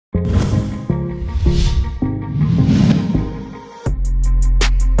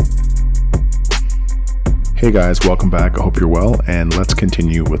Hey guys, welcome back. I hope you're well, and let's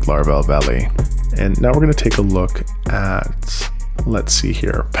continue with Laravel Valet. And now we're going to take a look at, let's see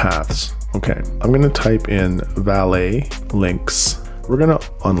here, paths. Okay, I'm going to type in Valet links. We're going to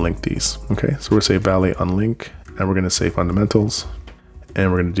unlink these. Okay, so we're going to say Valet unlink, and we're going to say fundamentals,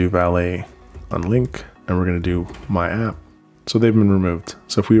 and we're going to do Valet unlink, and we're going to do my app. So they've been removed.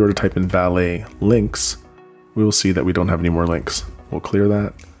 So if we were to type in Valet links, we will see that we don't have any more links. We'll clear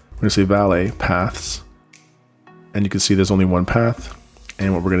that. We're going to say Valet paths, and you can see there's only one path.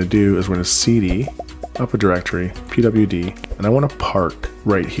 And what we're going to do is we're going to cd up a directory, pwd, and I want to park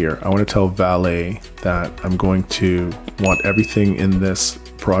right here. I want to tell Valet that I'm going to want everything in this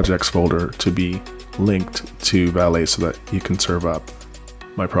projects folder to be linked to Valet so that you can serve up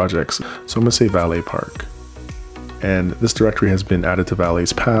my projects. So I'm going to say Valet Park. And this directory has been added to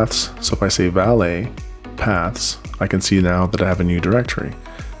Valet's paths. So if I say Valet paths, I can see now that I have a new directory.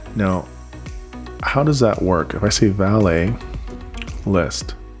 Now, how does that work? If I say Valet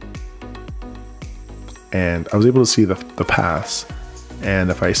list, and I was able to see the paths,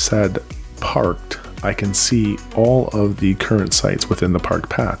 and if I said parked, I can see all of the current sites within the parked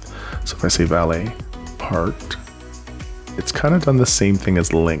path. So if I say Valet parked, it's kind of done the same thing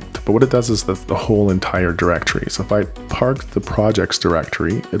as linked, but what it does is the whole entire directory. So if I park the projects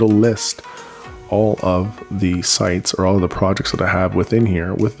directory, it'll list all of the sites or all of the projects that I have within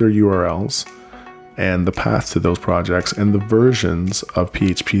here with their URLs and the path to those projects and the versions of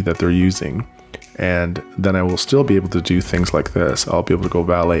PHP that they're using. And then I will still be able to do things like this. I'll be able to go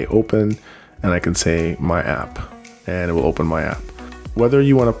Valet open, and I can say my app, and it will open my app. Whether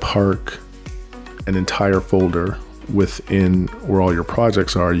you want to park an entire folder within where all your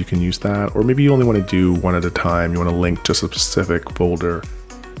projects are, you can use that. Or maybe you only want to do one at a time. You want to link just a specific folder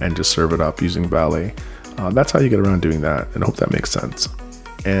and just serve it up using Valet. That's how you get around doing that, and I hope that makes sense.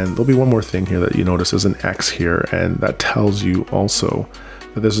 And there'll be one more thing here that you notice there's an X here, and that tells you also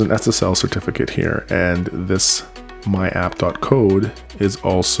that there's an SSL certificate here, and this myapp.code is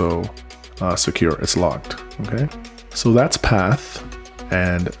also secure, it's locked, okay? So that's path,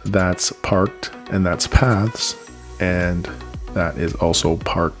 and that's parked, and that's paths, and that is also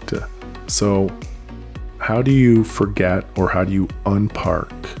parked. So how do you forget or how do you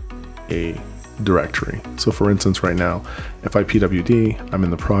unpark a directory? So for instance, right now, if I pwd, I'm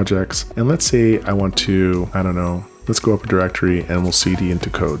in the projects, and let's say I want to, I don't know, let's go up a directory and we'll cd into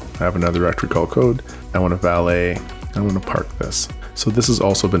code. I have another directory called code. I want to Valet, I want to park this. So this has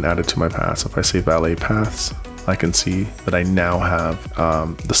also been added to my paths. If I say Valet paths, I can see that I now have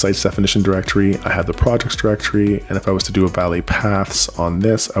the sites definition directory, I have the projects directory, and if I was to do a Valet paths on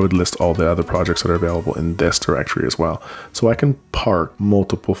this, I would list all the other projects that are available in this directory as well. So I can park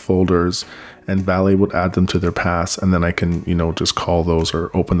multiple folders, and Valet would add them to their paths, and then I can, you know, just call those or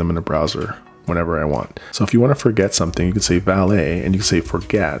open them in a browser whenever I want. So if you want to forget something, you can say Valet, and you can say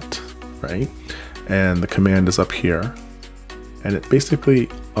forget, right? And the command is up here, and it basically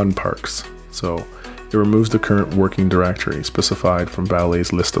unparks. So it removes the current working directory specified from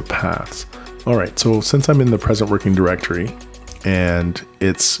Valet's list of paths. All right, so since I'm in the present working directory and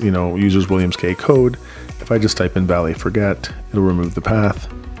it's, you know, users williamsk code, if I just type in Valet Forget, it'll remove the path,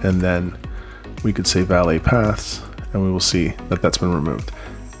 and then we could say Valet paths, and we will see that that's been removed.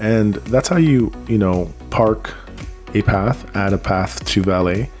 And that's how you know, park a path, add a path to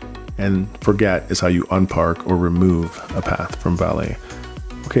Valet, and forget is how you unpark or remove a path from Valet.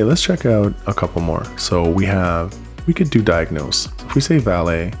 Okay, let's check out a couple more. So we could do diagnose. If we say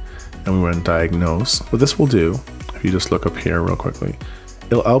Valet and we run diagnose, what this will do, if you just look up here real quickly,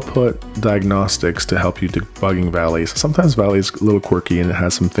 it'll output diagnostics to help you debugging Valet. So sometimes Valet is a little quirky and it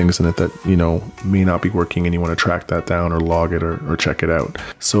has some things in it that, you know, may not be working and you want to track that down or log it or check it out.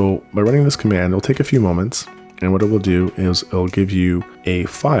 So by running this command, it'll take a few moments, and what it will do is it'll give you a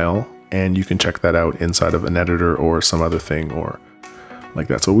file, and you can check that out inside of an editor or some other thing or like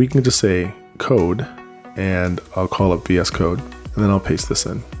that. So we can just say code, and I'll call up VS Code, and then I'll paste this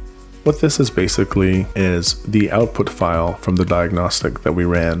in. What this is basically is the output file from the diagnostic that we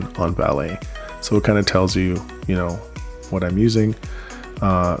ran on Valet. So it kind of tells you, you know, what I'm using,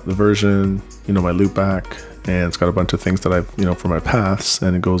 the version, you know, my loopback, and it's got a bunch of things that I've, you know, for my paths,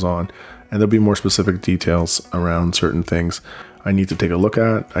 and it goes on. And there'll be more specific details around certain things I need to take a look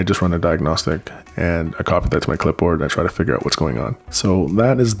at. I just run a diagnostic and I copy that to my clipboard and I try to figure out what's going on. So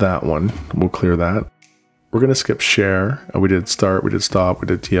that is that one. We'll clear that. We're going to skip share. We did start, we did stop, we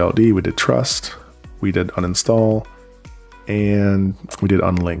did TLD, we did trust, we did uninstall, and we did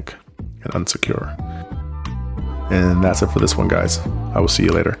unlink and unsecure. And that's it for this one, guys. I will see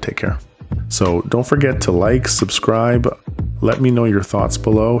you later. Take care. So don't forget to like, subscribe, Let me know your thoughts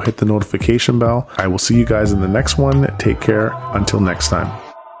below. Hit the notification bell. I will see you guys in the next one. Take care. Until next time.